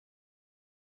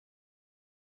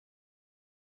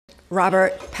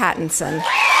Robert Pattinson.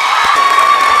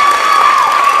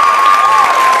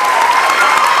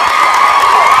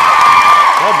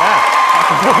 Well done.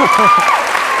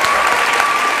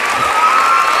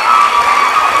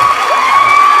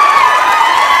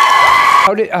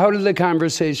 How did the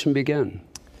conversation begin?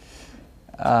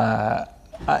 I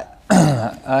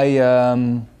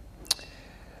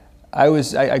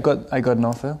got an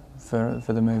offer for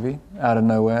the movie out of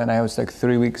nowhere, and I was like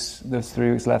 3 weeks. There's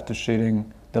 3 weeks left of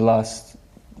shooting the last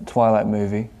Twilight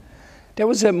movie. That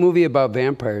was that movie about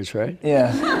vampires, right?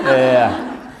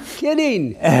 Yeah.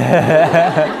 Kidding.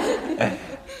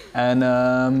 And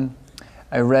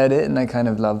I read it and I kind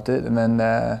of loved it, and then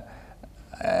I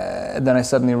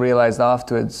suddenly realized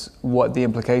afterwards what the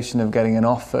implication of getting an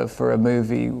offer for a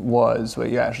movie was, where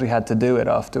you actually had to do it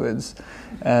afterwards,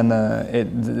 and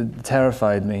it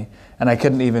terrified me. And I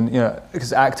couldn't even,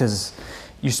 because actors,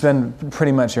 you spend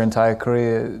pretty much your entire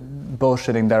career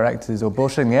bullshitting directors or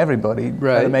bullshitting everybody,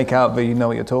 right, to make out that you know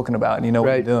what you're talking about and you know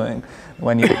what you're doing,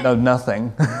 when you know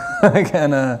nothing.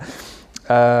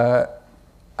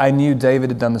 I knew David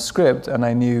had done the script, and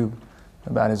I knew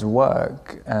about his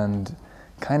work and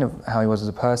kind of how he was as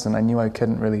a person. I knew I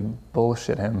couldn't really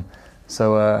bullshit him.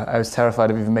 So I was terrified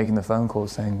of even making the phone call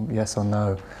saying yes or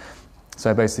no. So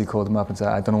I basically called him up and said,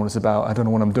 I don't know what it's about, I don't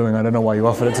know what I'm doing, I don't know why you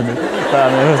offered it to me.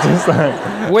 But it was just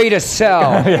like... Way to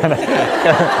sell.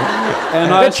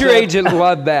 And I bet your agent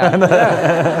loved that.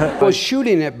 Well,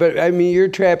 shooting it, but I mean, you're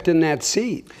trapped in that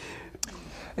seat.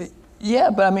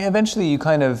 Yeah, but I mean, eventually you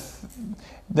kind of...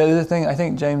 The thing, I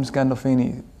think James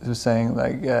Gandolfini was saying,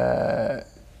 like,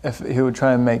 if he would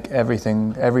try and make every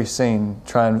scene,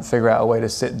 try and figure out a way to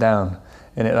sit down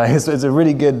in it. Like, it's a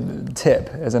really good tip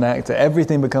as an actor.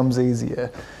 Everything becomes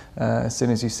easier as soon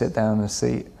as you sit down in a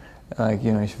seat. Like,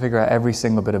 you should figure out every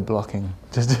single bit of blocking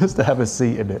just to have a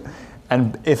seat in it.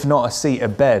 And if not a seat, a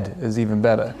bed is even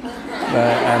better.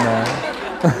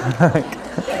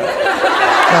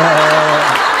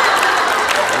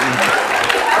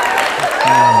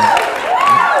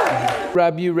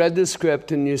 Rob, you read the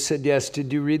script and you said yes.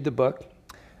 Did you read the book?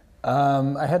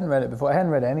 I hadn't read it before. I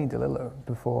hadn't read any DeLillo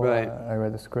before I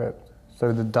read the script.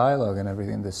 So the dialogue and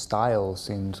everything, the style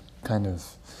seemed kind of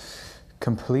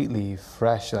completely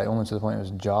fresh, like almost to the point it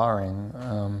was jarring.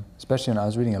 Especially when I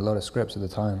was reading a lot of scripts at the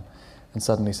time, and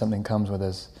suddenly something comes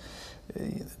where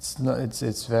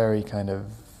it's very kind of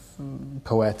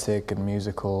poetic and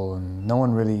musical, and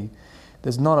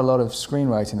there's not a lot of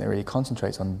screenwriting that really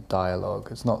concentrates on dialogue.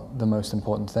 It's not the most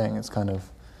important thing. It's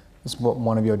what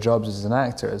one of your jobs as an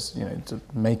actor is, to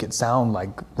make it sound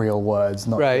like real words,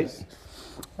 not just,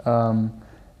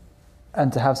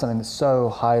 and to have something that's so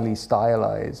highly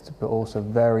stylized but also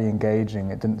very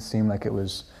engaging. It didn't seem like it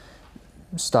was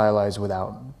stylized without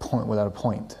a point, which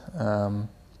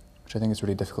I think is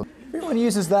really difficult. Everyone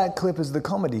uses that clip as the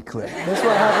comedy clip. That's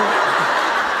what happened.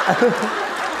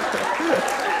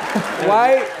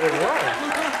 Why? It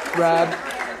was. Rob,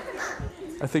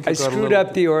 I think I screwed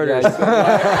up the order.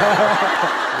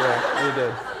 Yeah, you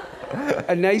did.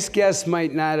 A nice guest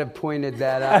might not have pointed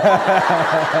that out.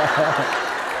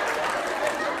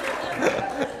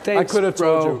 Thanks, I could have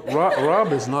bro. told you.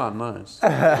 Rob is not nice.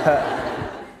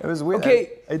 It was weird. Okay.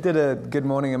 I did a Good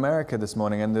Morning America this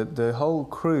morning, and the whole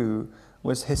crew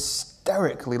was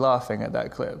hysterically laughing at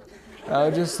that clip. I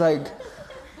was just like,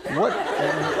 what?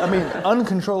 I mean,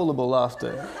 uncontrollable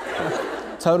laughter.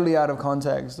 Totally out of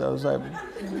context. I was like,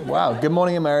 wow, Good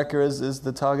Morning America is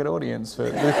the target audience for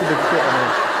the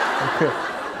clip.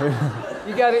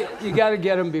 You gotta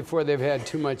get them before they've had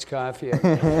too much coffee.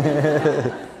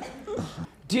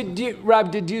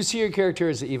 Rob, did you see your character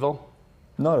as evil?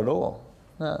 Not at all.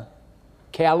 No.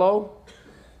 Callow?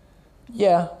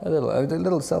 Yeah, a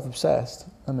little self-obsessed.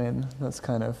 I mean, that's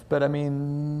kind of, but I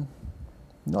mean,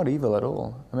 not evil at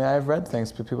all. I mean, I've read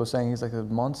things, people saying he's like a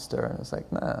monster, and it's like,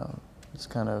 no, it's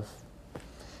kind of,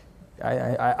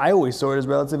 I always saw it as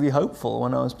relatively hopeful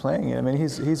when I was playing it. I mean,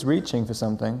 he's reaching for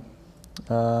something,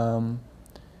 yeah,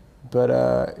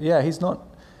 he's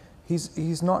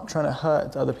not trying to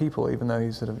hurt other people, even though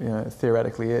he sort of,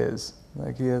 theoretically is.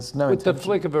 Like, he has no With intention. the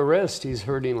flick of a wrist, he's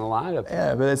hurting a lot of people.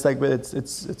 Yeah, but it's like,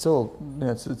 it's all,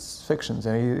 it's fictions.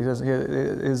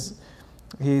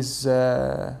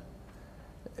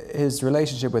 His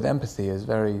relationship with empathy is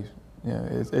very,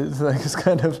 it's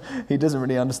kind of, he doesn't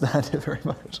really understand it very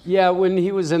much. Yeah, when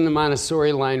he was in the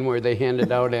Montessori line where they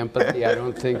handed out empathy, I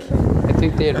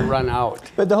think they had run out.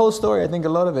 But the whole story, I think a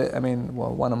lot of it, I mean,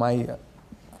 well, one of my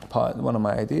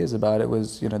ideas about it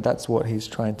was, that's what he's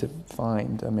trying to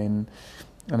find. I mean,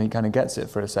 and he kind of gets it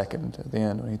for a second at the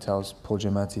end when he tells Paul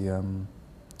Giamatti,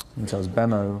 he tells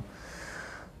Benno,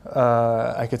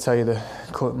 I could tell you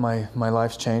my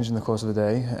life's changed in the course of the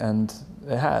day, and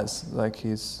it has. Like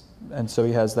so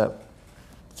he has that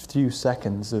few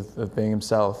seconds of being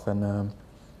himself, and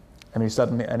he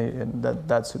suddenly,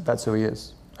 that's who he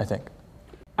is, I think.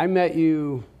 I met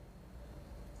you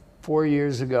 4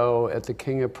 years ago at the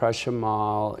King of Prussia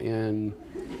Mall in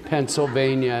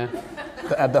Pennsylvania.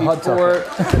 At the Hot Topic.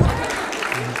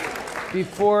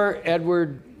 Before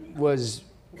Edward was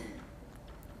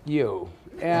you.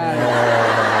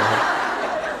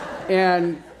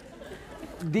 And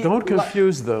don't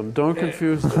confuse them. Don't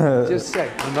confuse them. Just a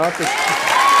sec. They're not the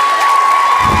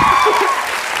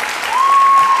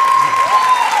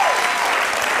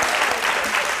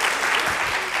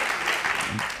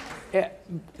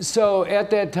So at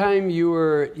that time, you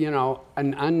were,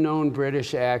 an unknown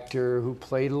British actor who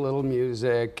played a little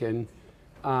music, and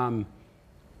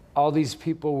all these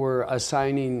people were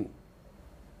assigning,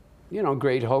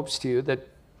 great hopes to you that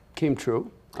came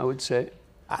true, I would say.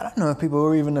 I don't know if people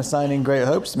were even assigning great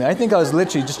hopes to me. I think I was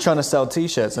literally just trying to sell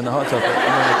T-shirts in the Hot Topic.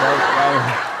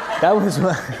 That was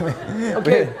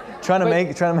okay. Trying to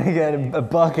make a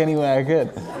buck any way I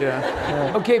could.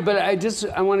 Yeah. Okay, but I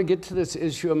want to get to this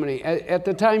issue of money. At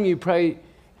the time, you probably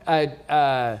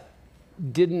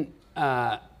didn't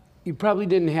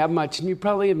have much, and you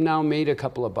probably have now made a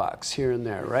couple of bucks here and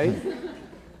there, right?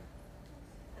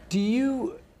 Do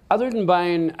you, other than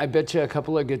buying, I bet you, a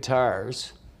couple of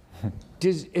guitars,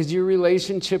 is your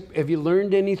relationship? Have you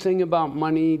learned anything about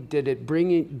money? Did you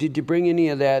bring any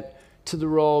of that to the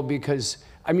role? Because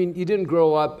you didn't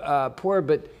grow up poor,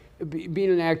 but being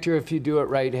an actor, if you do it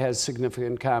right, has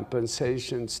significant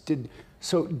compensations. Did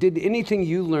anything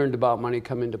you learned about money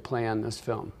come into play on this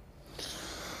film?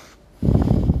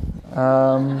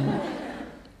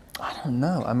 I don't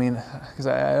know. Because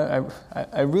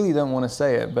I really don't want to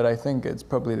say it, but I think it's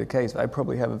probably the case. I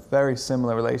probably have a very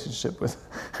similar relationship with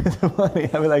money.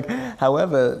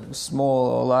 However small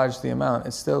or large the amount,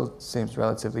 it still seems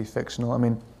relatively fictional.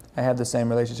 I have the same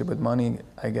relationship with money,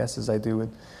 I guess, as I do with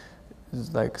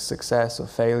success or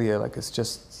failure. It's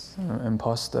just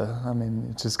imposter.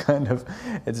 It's just kind of,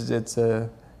 it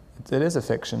is a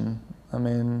fiction.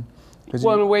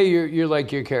 Well, in a way, you're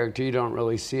like your character. You don't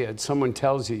really see it. Someone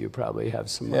tells you probably have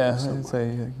some money. Yeah, I'd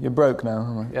say you're broke now.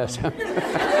 I'm like, yes.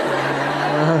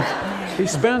 He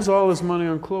spends all his money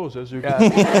on clothes, as you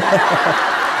can.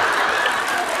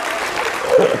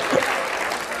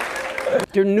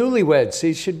 They're newlyweds.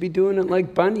 They should be doing it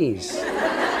like bunnies.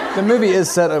 The movie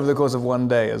is set over the course of one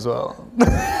day as well.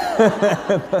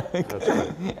 That's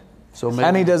right.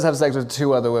 And he does have sex with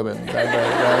 2 other women.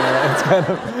 It's kind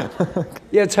of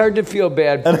yeah, it's hard to feel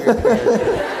bad for your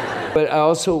character. But I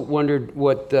also wondered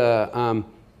what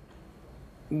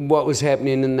was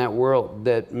happening in that world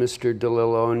that Mr.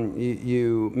 DeLillo and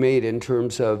you made in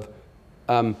terms of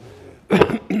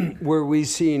were we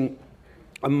seeing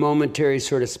a momentary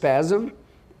sort of spasm,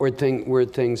 or were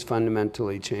things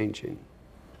fundamentally changing?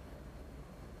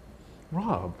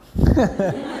 Rob.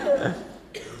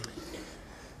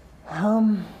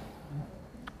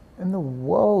 In the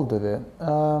world of it,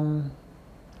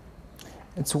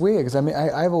 it's weird because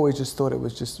I've always just thought it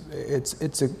was just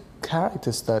it's a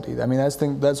character study.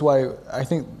 That's why I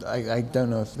think I don't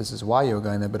know if this is why you were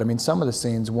going there, but some of the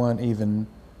scenes weren't even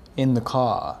in the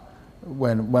car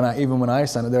when I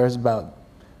signed it. There's about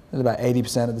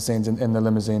 80% of the scenes in the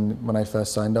limousine when I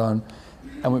first signed on,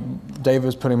 and David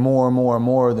was putting more and more and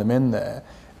more of them in there,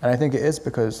 and I think it is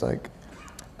because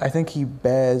I think he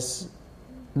bears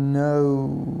no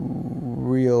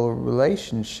real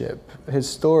relationship, his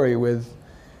story with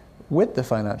the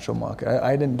financial market.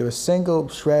 I didn't do a single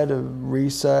shred of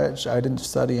research. I didn't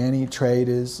study any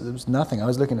traders. There was nothing. I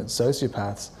was looking at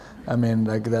sociopaths.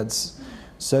 That's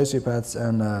sociopaths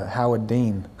and Howard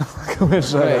Dean,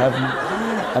 which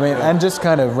and just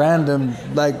kind of random,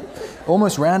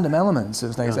 almost random elements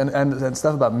of things, and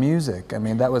stuff about music.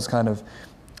 That was kind of.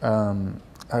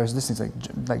 I was listening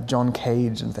to like John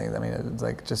Cage and things. It's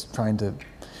just trying to,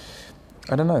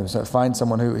 I don't know, find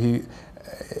someone who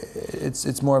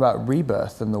it's more about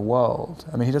rebirth than the world.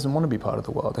 He doesn't want to be part of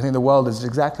the world. I think the world is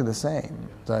exactly the same.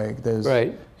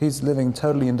 He's living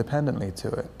totally independently to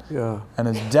it. Yeah. And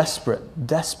is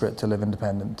desperate to live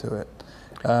independent to it.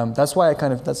 That's why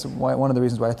one of the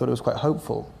reasons why I thought it was quite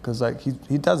hopeful, because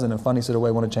he does in a funny sort of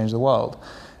way want to change the world,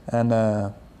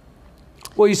 and.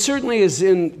 Well, he certainly is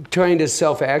in trying to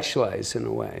self-actualize in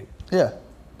a way. Yeah,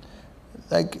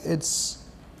 it's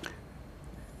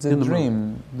a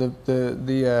dream.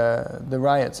 The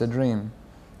riot's a dream.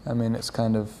 It's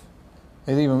kind of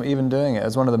even doing it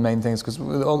as one of the main things, because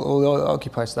all the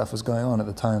Occupy stuff was going on at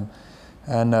the time,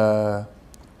 and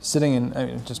sitting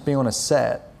in, just being on a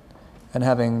set and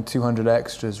having 200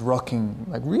 extras rocking,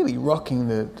 like really rocking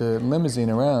the limousine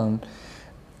around.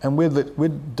 And we're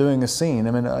doing a scene.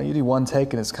 I mean, you do one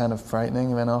take and it's kind of frightening,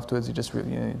 and then afterwards you just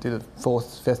you do the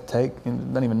fourth, fifth take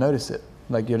and don't even notice it.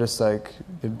 Like you're just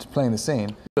playing the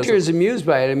scene. The actor is amused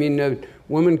by it. I mean, a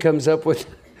woman comes up with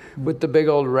the big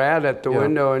old rat at the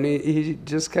window, and he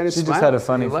just kind of smiles. She just had a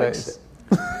funny face.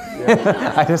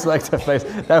 I just liked her face.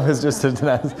 That was just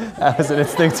that was an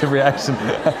instinctive reaction.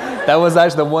 That was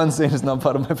actually the one scene that's not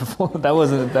part of my performance. That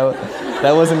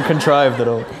wasn't contrived at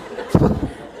all.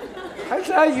 I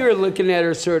thought you were looking at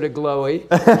her sort of glowy.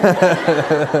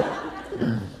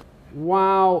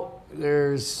 Wow,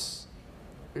 there's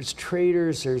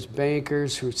traders, there's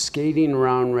bankers who are skating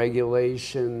around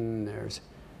regulation.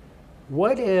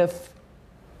 What if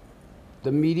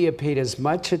the media paid as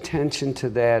much attention to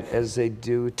that as they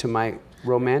do to my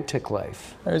romantic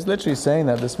life? I was literally saying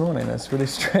that this morning. That's really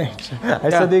strange. I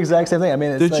said the exact same thing. I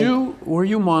mean, were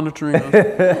you monitoring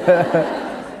us?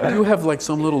 Do you have like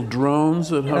some little drones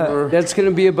that hover? That's going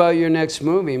to be about your next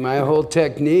movie. My whole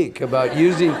technique about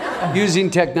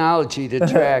using technology to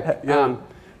track.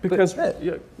 Because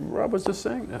Rob was just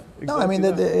saying that. Exactly. No, I mean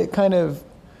it kind of.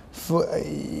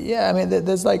 I mean,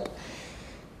 there's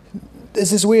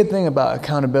this weird thing about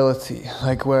accountability,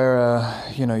 like where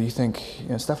you think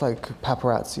stuff like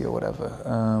paparazzi or whatever.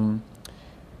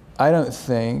 I don't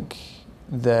think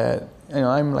that.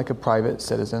 I'm like a private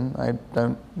citizen. I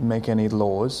don't make any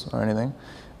laws or anything,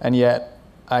 and yet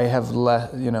I have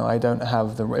I don't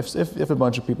have the. If a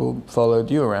bunch of people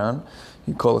followed you around,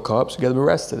 you call the cops, you get them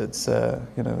arrested. It's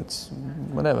it's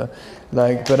whatever.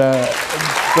 Like, but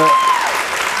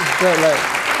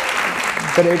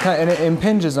it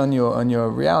impinges on your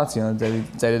reality on a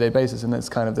day-to-day basis, and it's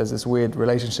there's this weird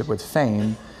relationship with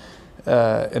fame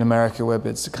in America where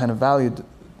it's kind of valued,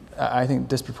 I think,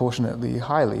 disproportionately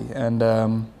highly, and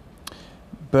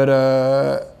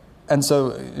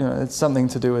so it's something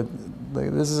to do with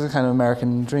this is a kind of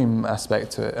American dream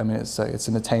aspect to it. I mean, it's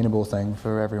an attainable thing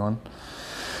for everyone,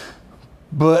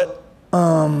 but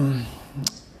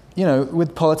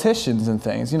with politicians and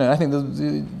things, I think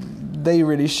they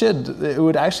really should. It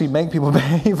would actually make people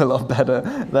behave a lot better,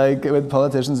 like with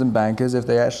politicians and bankers, if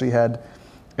they actually had.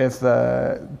 If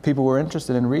people were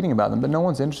interested in reading about them, but no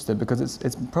one's interested because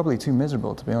it's probably too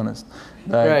miserable, to be honest.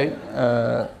 Right.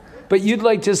 But you'd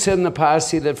like to send the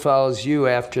posse that follows you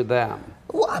after them.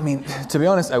 Well, I mean, to be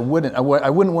honest, I wouldn't. I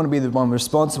wouldn't want to be the one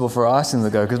responsible for asking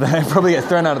them to go, because then I'd probably get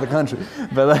thrown out of the country.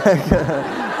 But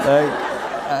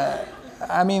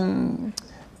I mean,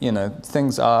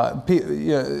 things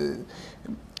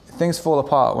things fall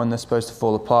apart when they're supposed to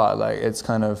fall apart. Like it's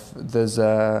there's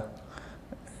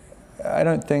I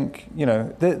don't think,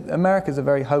 America's a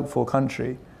very hopeful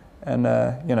country, and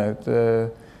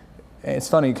it's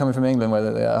funny coming from England where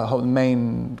the whole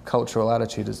main cultural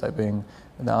attitude is like being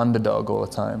the underdog all the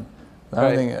time. I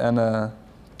don't think,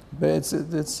 but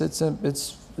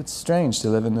it's strange to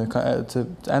live in and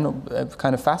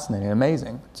kind of fascinating,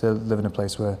 amazing to live in a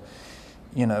place where,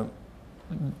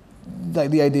 like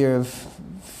the idea of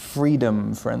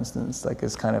freedom, for instance, like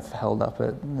is kind of held up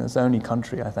at its only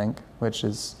country, I think, which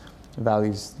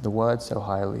values the word so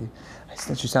highly.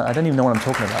 I don't even know what I'm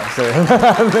talking about. So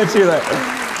literally,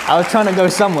 I was trying to go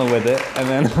somewhere with it, and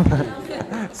then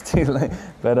it's too late.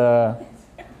 But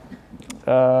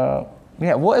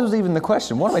what was even the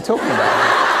question? What am I talking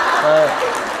about?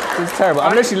 It's terrible.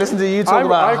 I'm literally listening to you talk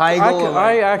about Hegel.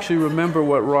 I actually remember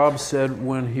what Rob said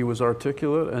when he was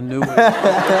articulate and knew.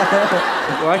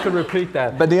 Well, I could repeat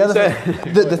that. But the other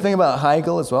thing, the thing about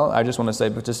Hegel as well, I just want to say,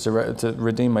 but just to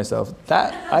redeem myself,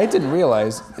 that I didn't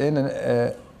realize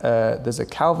there's a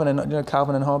Calvin and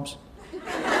Calvin and Hobbes.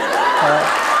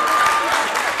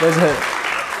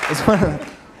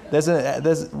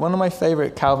 There's one of my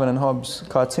favorite Calvin and Hobbes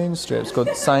cartoon strips called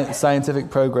Scientific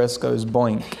Progress Goes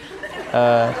Boink.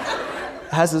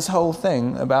 Has this whole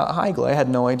thing about Hegel. I had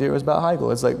no idea it was about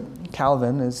Hegel. It's like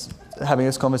Calvin is having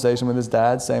this conversation with his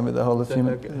dad, saying that the whole of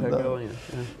human,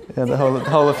 the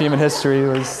whole of human history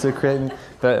was to create me.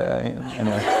 But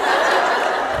anyway.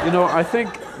 I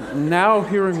think now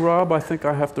hearing Rob, I think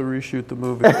I have to reshoot the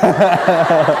movie.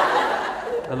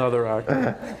 Another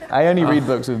actor. I only read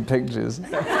books with pictures.